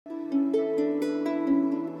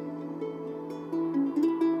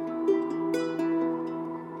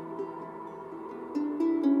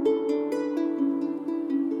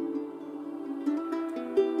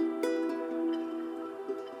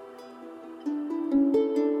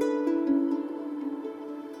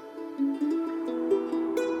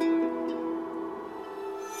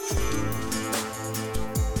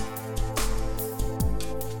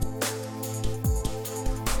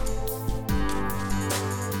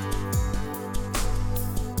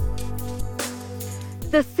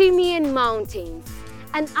The Simien Mountains,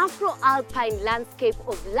 an Afro-alpine landscape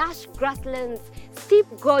of lush grasslands, steep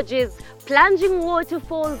gorges, plunging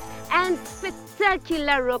waterfalls, and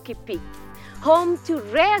spectacular rocky peaks, home to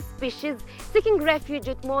rare species seeking refuge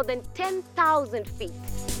at more than 10,000 feet.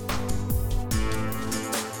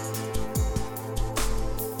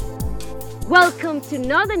 Welcome to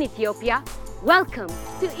Northern Ethiopia. Welcome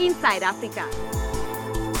to Inside Africa.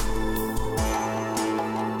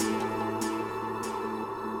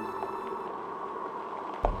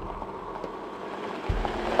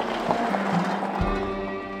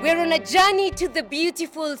 We're on a journey to the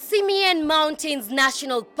beautiful Simien Mountains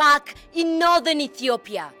National Park in northern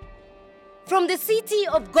Ethiopia. From the city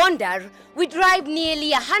of Gondar, we drive nearly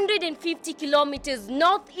 150 kilometers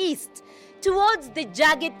northeast towards the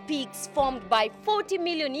jagged peaks formed by 40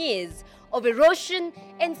 million years of erosion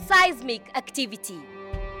and seismic activity.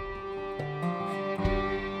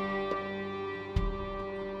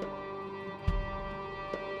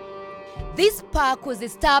 This park was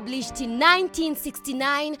established in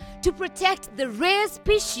 1969 to protect the rare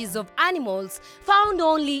species of animals found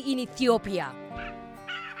only in Ethiopia.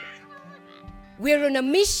 We're on a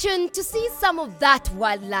mission to see some of that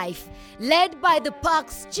wildlife, led by the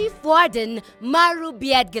park's chief warden, Maru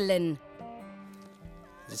Biedgelen.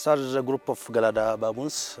 These are a group of Galada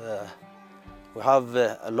baboons. We have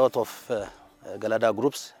a lot of Galada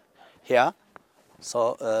groups here.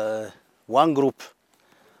 So one group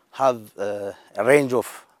have a range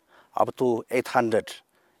of up to 800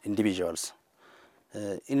 individuals.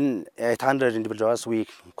 In 800 individuals, we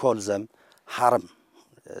call them harem.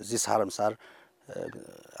 These harems are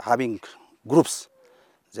having groups.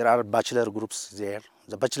 There are bachelor groups there.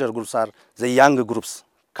 The bachelor groups are the young groups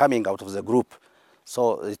coming out of the group.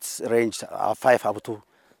 So it's ranged 5 up to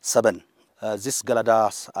 7. These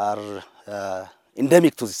Galadas are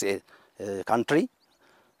endemic to this country.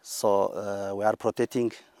 So we are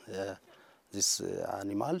protecting this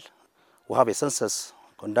animal. We have a census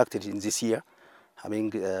conducted in this year, having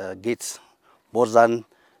gates more than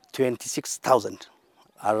 26,000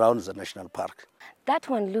 around the national park. That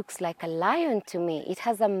one looks like a lion to me. It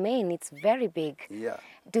has a mane, it's very big. Yeah.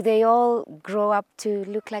 Do they all grow up to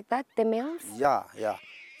look like that, the males? Yeah.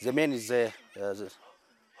 The mane is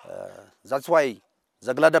that's why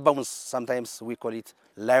the Galada baboons, sometimes we call it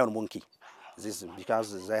lion monkey. This is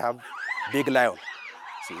because they have big lion.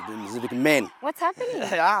 The big mane. What's happening?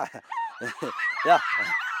 Yeah.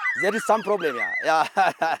 There is some problem. Yeah.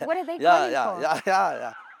 What are they calling for?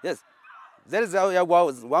 Yeah. Yes. There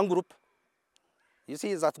is one group. You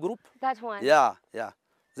see that group? That one? Yeah.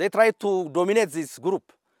 They try to dominate this group.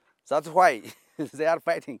 That's why they are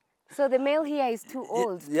fighting. So the male here is too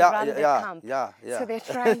old to run the camp. Yeah. So they're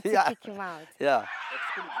trying to kick him out. Yeah.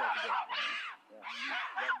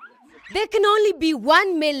 There can only be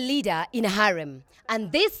one male leader in a harem.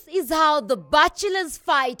 And this is how the bachelors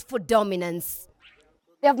fight for dominance.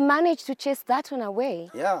 They have managed to chase that one away.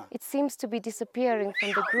 Yeah. It seems to be disappearing from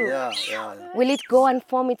the group. Yeah. Will it go and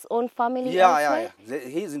form its own family elsewhere? Yeah.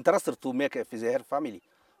 He's interested to make a family.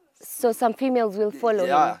 So some females will follow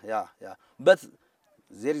him? Yeah. But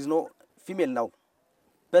there is no female now.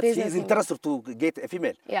 But he's interested to get a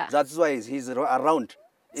female. Yeah. That's why he's around.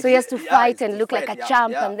 So he has to fight and look like a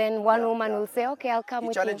champ, and then one woman will say, okay, I'll come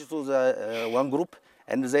with you. He challenges to the one group,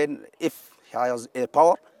 and then if he has a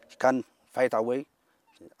power, he can fight away.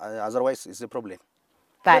 Otherwise, it's a problem.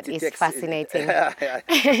 That is fascinating.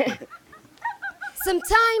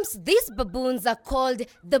 Sometimes these baboons are called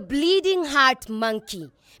the bleeding heart monkey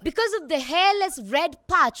because of the hairless red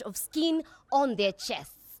patch of skin on their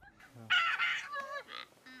chests.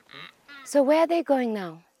 So where are they going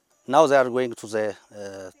now? Now they are going to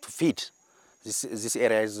to feed. This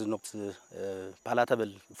area is not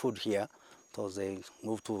palatable food here, so they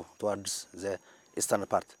move towards the eastern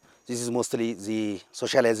part. This is mostly the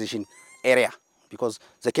socialization area because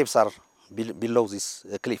the caves are below these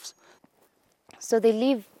cliffs. So they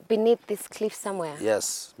live beneath this cliff somewhere?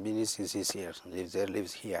 Yes, beneath this here. They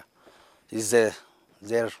live here. This is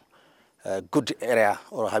their good area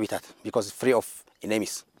or habitat because it's free of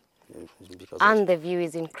enemies. And the view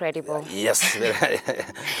is incredible. Yes.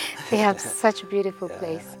 They have such a beautiful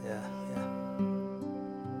place. Yeah.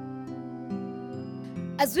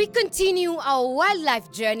 As we continue our wildlife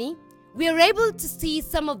journey, we are able to see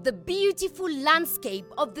some of the beautiful landscape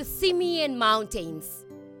of the Simien Mountains.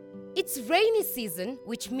 It's rainy season,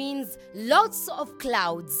 which means lots of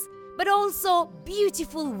clouds, but also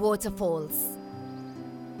beautiful waterfalls.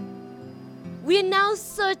 We are now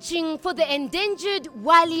searching for the endangered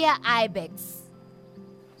Walia ibex.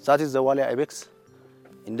 That is the Walia ibex,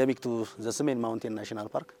 endemic to the Simien Mountain National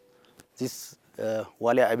Park. This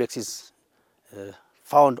Walia ibex is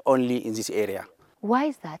found only in this area. Why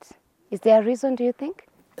is that? Is there a reason, do you think?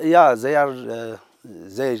 Yeah, their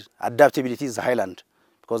adaptability is highland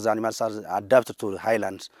because the animals are adapted to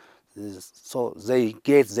highlands, so they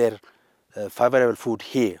get their favorable food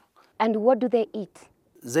here. And what do they eat?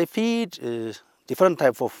 They feed different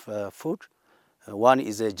type of food. One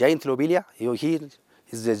is a giant lobelia. Here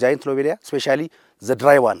is the giant lobelia, especially the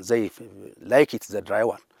dry one. They like it, the dry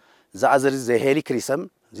one. The other is the helichrysum.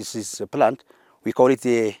 This is a plant. We call it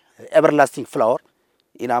the everlasting flower.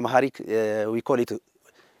 In Amharic, we call it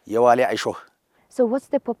Yewalia Aisho. So what's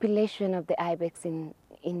the population of the ibex in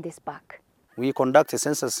this park? We conduct a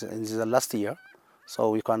census in the last year, so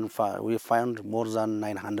we found more than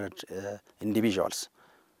 900 individuals.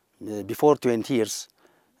 Before 20 years,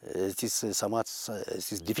 it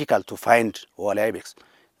is difficult to find Walia ibex.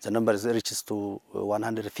 The number reaches to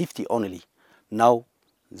 150 only. Now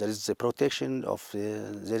there is a protection of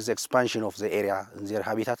there is expansion of the area in their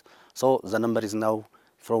habitat, so the number is now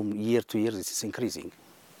from year to year it is increasing.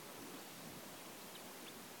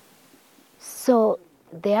 So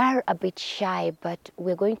they are a bit shy, but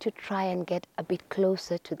we're going to try and get a bit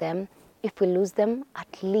closer to them. If we lose them,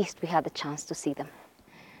 at least we have the chance to see them.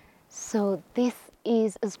 So this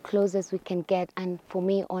is as close as we can get, and for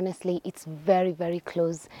me, honestly, it's very, very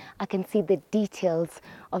close. I can see the details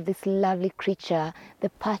of this lovely creature, the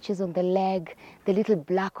patches on the leg, the little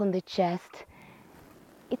black on the chest.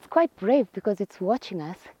 It's quite brave because it's watching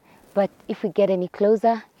us, but if we get any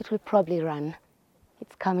closer, it will probably run.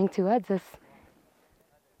 It's coming towards us.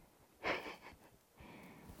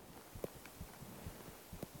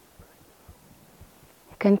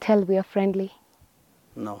 You can tell we are friendly.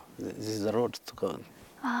 No, this is the road to go.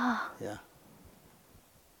 Ah. Yeah.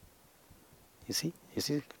 You see,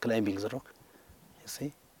 climbing the rock. You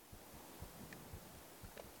see.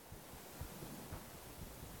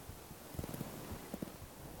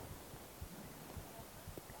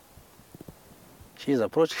 She's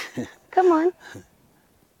approaching. Come on.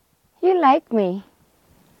 You like me.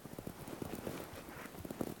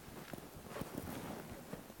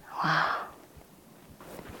 Wow.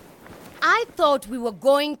 I thought we were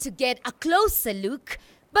going to get a closer look,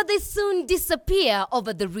 but they soon disappear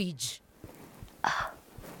over the ridge.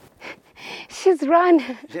 She's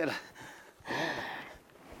run. Yeah.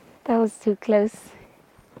 That was too close.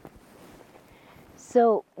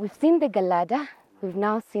 So we've seen the Galada, we've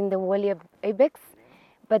now seen the Walia ibex,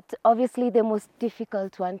 but obviously the most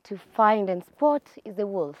difficult one to find and spot is the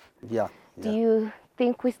wolf. Yeah. Do you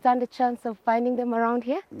think we stand a chance of finding them around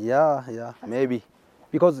here? Yeah, maybe,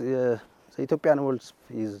 because the Ethiopian wolf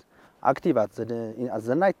is active at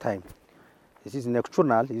the night time. This is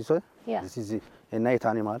nocturnal, you say? Yeah. This is a night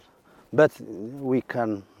animal, but we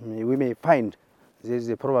may find, there is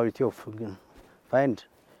a probability of find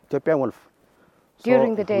Ethiopian wolf.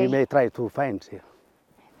 During the day? We may try to find here.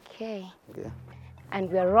 Okay. Okay. And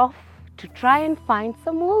we're off to try and find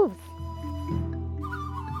some wolves.